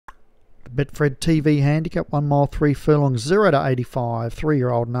Betfred TV Handicap, 1 mile 3 furlongs, 0 to 85,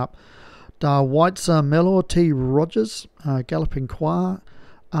 3-year-old and up. Whiteser Melor T. Rogers, Galloping Choir,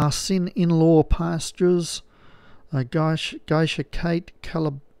 Sin In-Law Pastures, Geisha Kate,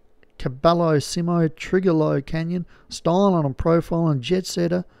 Caballo Simo, Triggerlow Canyon, Style and Profile and Jet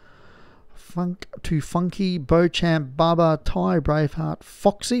Setter, Funk to Funky, Beauchamp, Baba, Ty, Braveheart,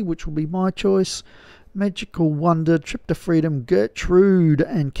 Foxy, which will be my choice, Magical Wonder, Trip to Freedom, Gertrude,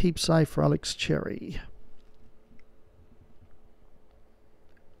 and Keep Safe for Alex Cherry.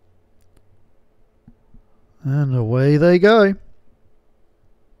 And away they go.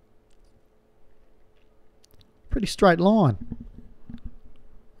 Pretty straight line.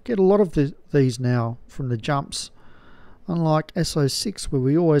 Get a lot of these now from the jumps. Unlike SO6 where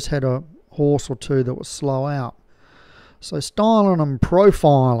we always had a horse or two that was slow out. So styling and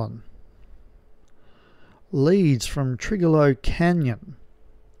profiling. Leads from Triggerlow Canyon.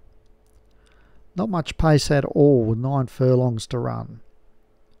 Not much pace at all with 9 furlongs to run.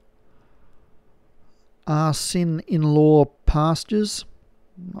 Sin In-Law Pastures.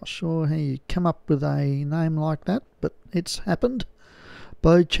 Not sure how you come up with a name like that, but it's happened.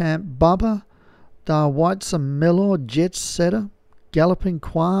 Beauchamp Bubba, Whiteser Melor, Jet Setter, Galloping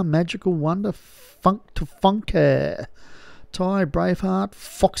Choir, Magical Wonder, Funk to Funky, Ty, Braveheart,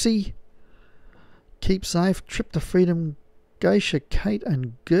 Foxy, Keep Safe, Trip to Freedom, Geisha Kate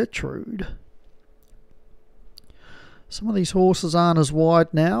and Gertrude. Some of these horses aren't as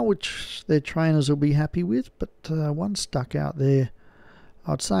wide now, which their trainers will be happy with, but one stuck out there.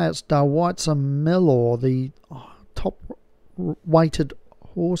 I'd say it's Whiteser Melor, the top weighted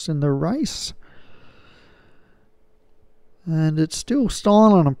horse in the race. And it's still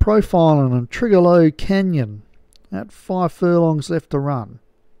styling and profiling and Triggerlow Canyon at 5 furlongs left to run.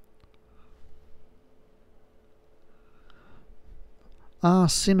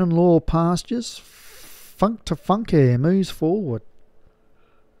 Sin In-Law Pastures, Funk to Funky moves forward.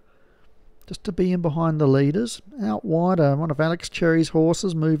 Just to be in behind the leaders. Out wide, one of Alex Cherry's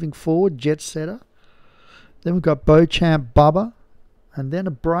horses moving forward, Jet Setter. Then we've got Beauchamp Bubba. And then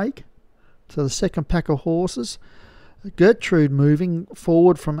a break to the second pack of horses. Gertrude moving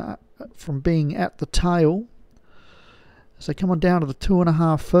forward from being at the tail. So coming down to the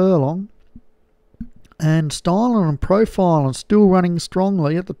 2.5 furlong. And styling and profiling still running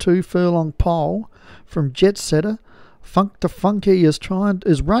strongly at the 2 furlong pole from Jet Setter. Funk to Funky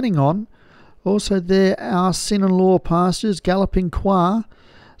is running on. Also there are Sin In-Law Pastures, Galloping Choir.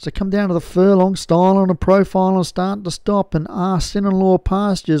 So come down to the furlong, styling and profiling starting to stop, and Sin In-Law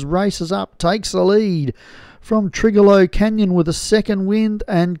Pastures races up, takes the lead from Triggerlow Canyon with a second wind,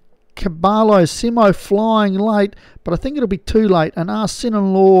 and Caballo Simo flying late, but I think it'll be too late, and Sin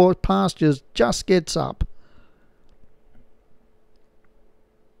In-Law Pastures just gets up.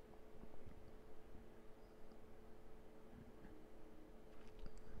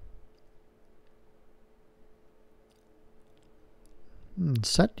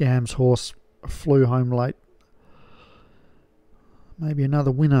 Satyam's horse flew home late. Maybe another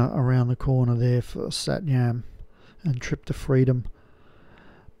winner around the corner there for Satyam and Trip to Freedom.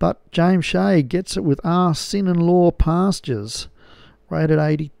 But James Shea gets it with Sin In-Law Pastures. Rated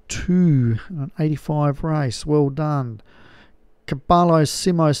 82, an 85 race. Well done. Caballo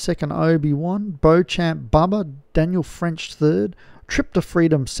Simo second, Obi-Wan. Beauchamp Bubba, Daniel French third. Trip to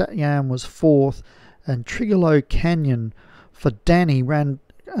Freedom, Satyam was fourth. And Triggerlow Canyon for Danny ran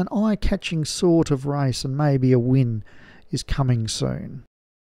an eye-catching sort of race, and maybe a win is coming soon.